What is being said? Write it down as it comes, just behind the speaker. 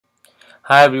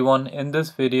Hi everyone, in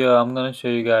this video I'm going to show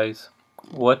you guys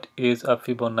what is a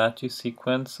Fibonacci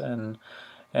sequence and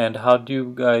how do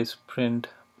you guys print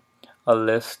a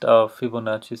list of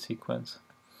Fibonacci sequence.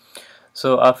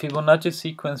 So a Fibonacci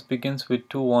sequence begins with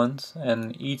two ones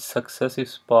and each successive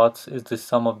spots is the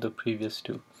sum of the previous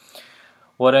two.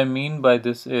 What I mean by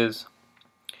this is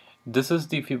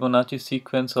the Fibonacci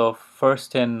sequence of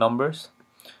first 10 numbers.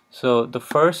 So the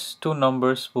first two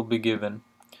numbers will be given.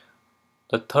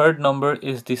 The third number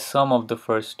is the sum of the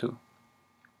first two,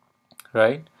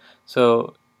 right?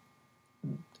 So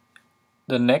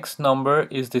the next number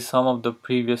is the sum of the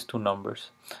previous two numbers.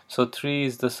 So 3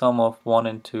 is the sum of 1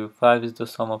 and 2, 5 is the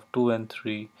sum of 2 and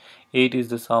 3, 8 is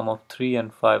the sum of 3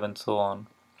 and 5, and so on.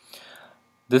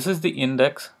 This is the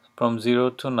index from 0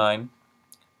 to 9,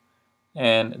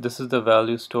 and this is the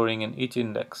value storing in each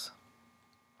index.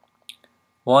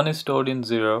 1 is stored in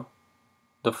 0,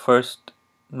 the first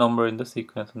number in the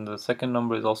sequence, and the second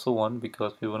number is also 1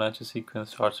 because Fibonacci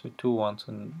sequence starts with two ones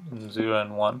in 0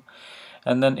 and 1.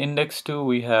 And then index 2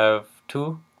 we have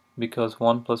 2 because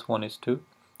 1 plus 1 is 2.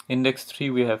 Index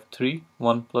 3 we have 3,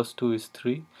 1 plus 2 is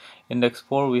 3. Index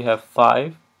 4 we have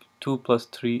 5, 2 plus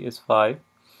 3 is 5.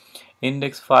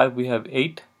 Index 5 we have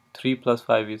 8, 3 plus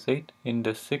 5 is 8.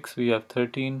 Index 6 we have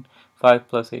 13, 5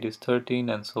 plus 8 is 13,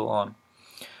 and so on.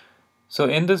 So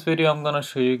in this video I'm going to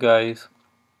show you guys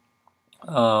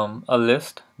a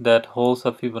list that holds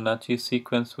a Fibonacci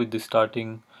sequence with the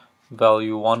starting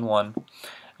value 1 1,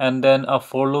 and then a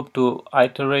for loop to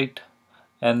iterate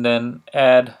and then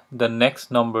add the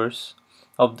next numbers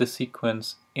of the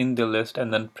sequence in the list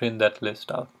and then print that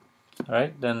list out.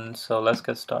 Alright, then so let's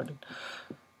get started.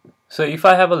 So if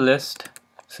I have a list,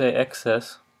 say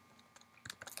XS,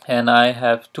 and I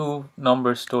have two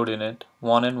numbers stored in it,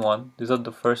 1 and 1, these are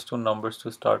the first two numbers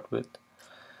to start with.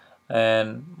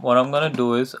 And what I'm gonna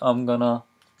do is I'm gonna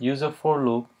use a for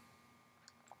loop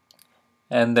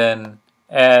and then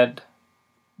add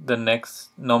the next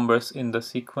numbers in the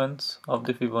sequence of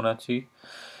the Fibonacci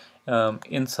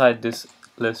inside this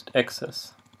list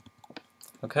XS.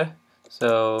 Okay,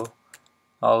 so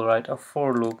I'll write a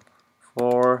for loop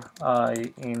for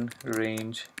I in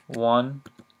range 1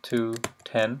 to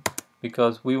 10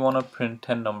 because we want to print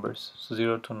 10 numbers, so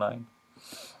 0 to 9.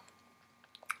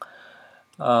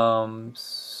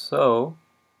 So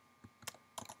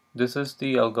this is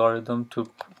the algorithm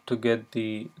to get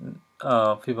the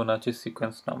Fibonacci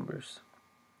sequence numbers.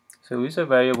 So we use a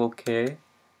variable k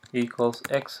equals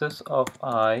excess of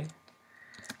I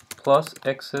plus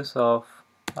excess of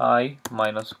I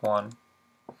minus 1,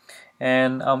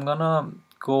 and I'm gonna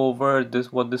go over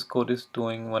this what this code is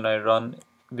doing when I run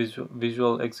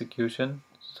visual execution,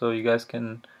 so you guys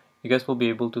will be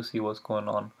able to see what's going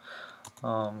on.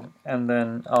 And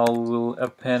then I will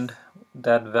append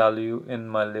that value in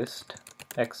my list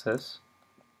excess,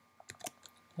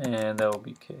 and that will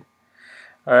be k.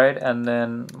 Alright, and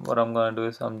then what I'm gonna do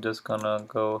is I'm just gonna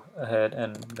go ahead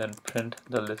and then print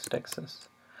the list excess.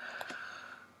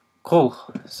 Cool.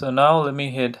 So now let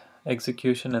me hit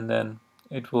execution and then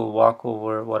it will walk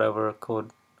over whatever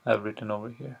code I've written over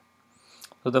here.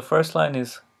 So the first line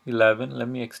is 11. Let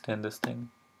me extend this thing.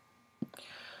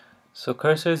 So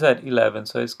cursor is at 11,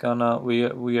 so it's gonna we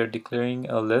are declaring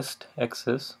a list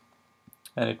XS,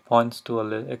 and it points to a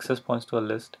XS points to a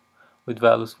list with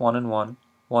values 1 and 1.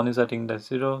 1 is at index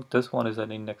 0, this one is at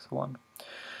index 1.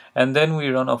 And then we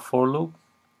run a for loop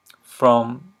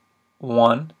from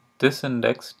 1, this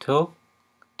index, till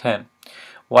 10.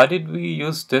 Why did we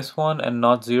use this one and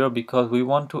not 0? Because we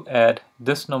want to add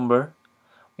this number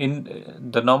in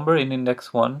the number in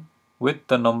index 1 with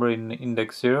the number in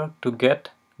index 0 to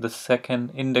get the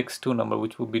second index 2 number,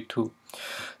 which will be 2.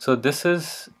 So this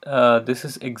is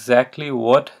exactly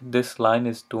what this line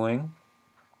is doing.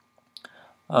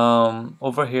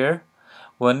 Over here,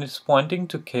 when it's pointing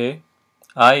to k,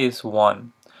 I is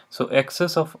 1. So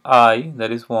excess of I, that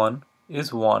is 1,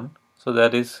 is 1. So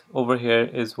that is over here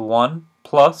is 1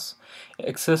 plus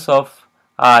excess of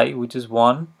I, which is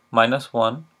 1, minus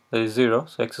 1, that is 0.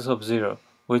 So excess of 0,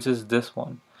 which is this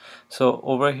one. So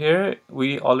over here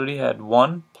we already had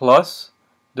 1 plus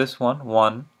this one,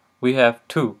 1. We have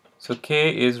 2. So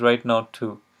k is right now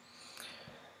 2.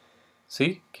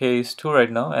 See, k is 2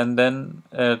 right now, and then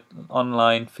on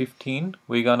line 15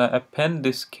 we're gonna append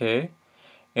this k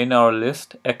in our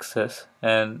list XS,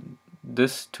 and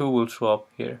this 2 will show up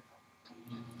here.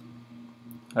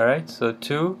 Alright, so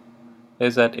 2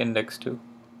 is at index 2.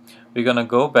 We're gonna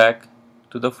go back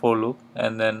to the for loop,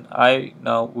 and then I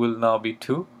will now be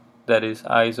 2, that is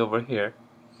I is over here,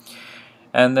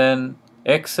 and then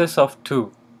excess of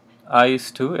 2, I is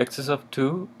 2, excess of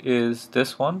 2 is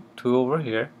this one, 2 over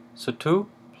here, So 2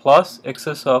 plus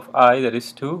excess of I, that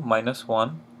is 2, minus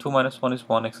 1. 2 minus 1 is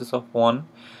 1, excess of 1.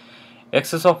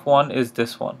 Excess of 1 is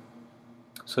this one.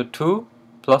 So 2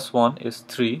 plus 1 is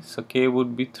 3, so k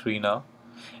would be 3 now.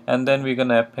 And then we're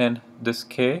gonna append this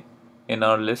k in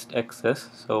our list excess,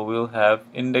 so we'll have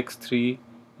index 3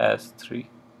 as 3.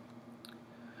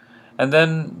 And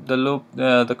then the loop,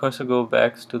 the cursor go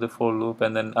back to the for loop,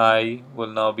 and then I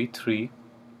will now be 3,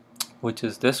 which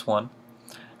is this one.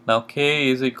 Now k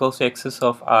is equals to excess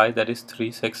of I, that is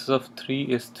 3, so excess of 3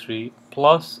 is 3,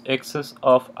 plus excess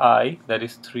of I, that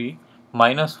is 3,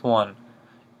 minus 1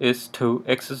 is 2,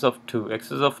 excess of 2.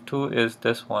 Excess of 2 is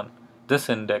this one, this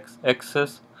index.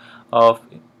 Excess of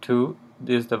 2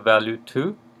 is the value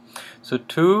 2. So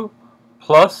 2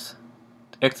 plus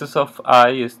excess of I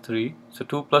is 3. So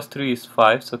 2 plus 3 is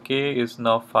 5. So k is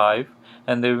now 5.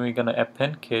 And then we're going to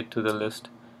append k to the list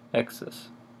excess.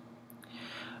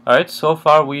 Alright, so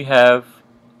far we have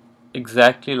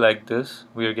exactly like this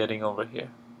we are getting over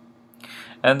here.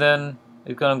 And then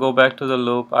it's going to go back to the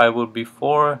loop. I will be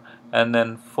 4, and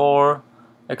then 4,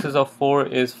 excess of 4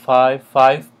 is 5.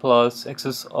 5 plus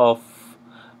excess of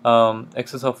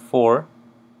 4,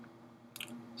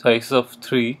 so excess of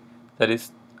 3, that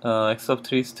is excess of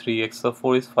 3 is 3, excess of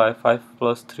 4 is 5. 5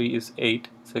 plus 3 is 8,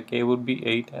 so k would be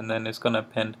 8, and then it's going to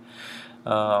append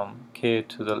k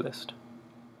to the list.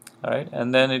 Alright,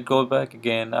 and then it goes back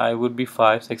again. I would be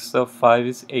 5, so excess of 5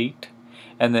 is 8,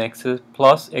 and then excess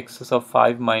plus excess of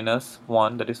 5 minus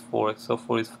 1, that is 4. Excess of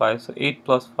 4 is 5, so 8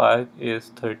 plus 5 is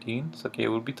 13, so k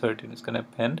would be 13. It's going to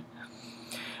append,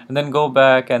 and then go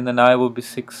back, and then I will be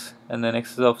 6, and then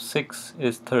excess of 6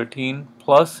 is 13,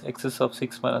 plus excess of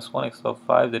 6 minus 1, excess of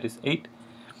 5, that is 8.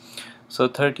 So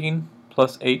 13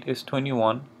 plus 8 is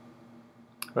 21,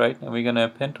 right? And we're going to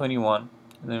append 21,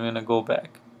 and then we're going to go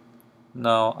back.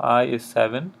 Now I is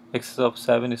 7, excess of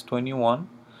 7 is 21,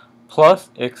 plus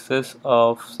excess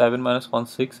of 7 minus 1,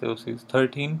 6, so 6,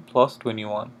 13 plus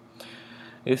 21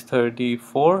 is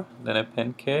 34, then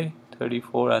append k,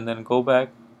 34, and then go back,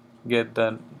 get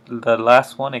the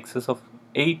last one. Excess of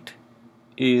 8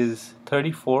 is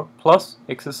 34, plus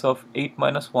excess of 8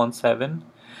 minus 1, 7,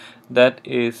 that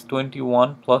is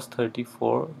 21 plus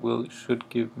 34 should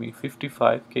give me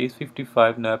 55. K is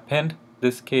 55. Now append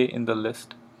this k in the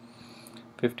list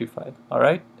 55.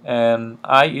 Alright, and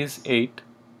I is 8,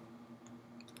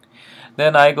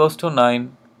 then I goes to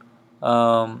 9,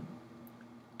 and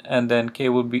then k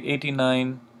would be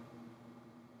 89,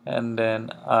 and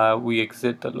then we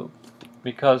exit the loop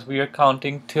because we are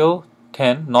counting till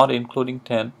 10, not including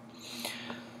 10.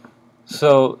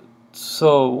 So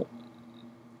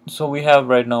we have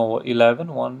right now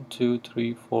 11, 1, 2,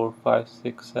 3, 4, 5,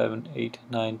 6, 7, 8,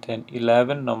 9, 10,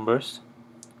 11 numbers.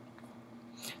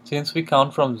 Since we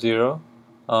count from 0,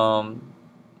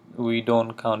 we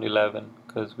don't count 11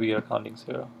 because we are counting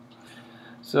 0.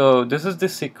 So this is the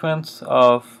sequence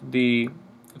of the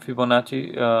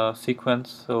Fibonacci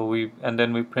sequence. So and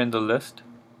then we print the list.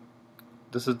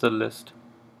 This is the list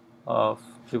of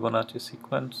Fibonacci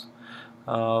sequence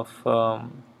of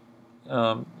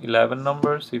 11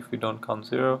 numbers if we don't count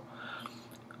 0.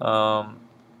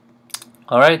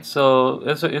 Alright, so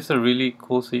it's a really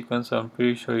cool sequence. I'm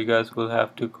pretty sure you guys will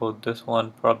have to code this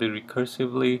one probably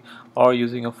recursively or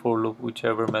using a for loop,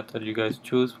 whichever method you guys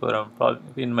choose. But I'm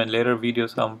probably in my later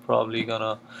videos I'm probably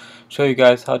gonna show you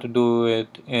guys how to do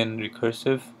it in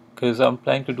recursive, because I'm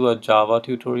planning to do a Java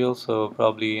tutorial, so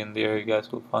probably in there you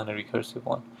guys will find a recursive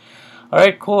one.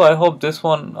 Alright, cool. I hope this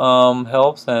one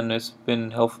helps and it's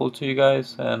been helpful to you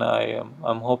guys, and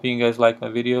I'm hoping you guys like my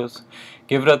videos.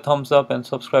 Give it a thumbs up and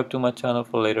subscribe to my channel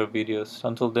for later videos.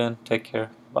 Until then, take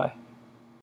care. Bye.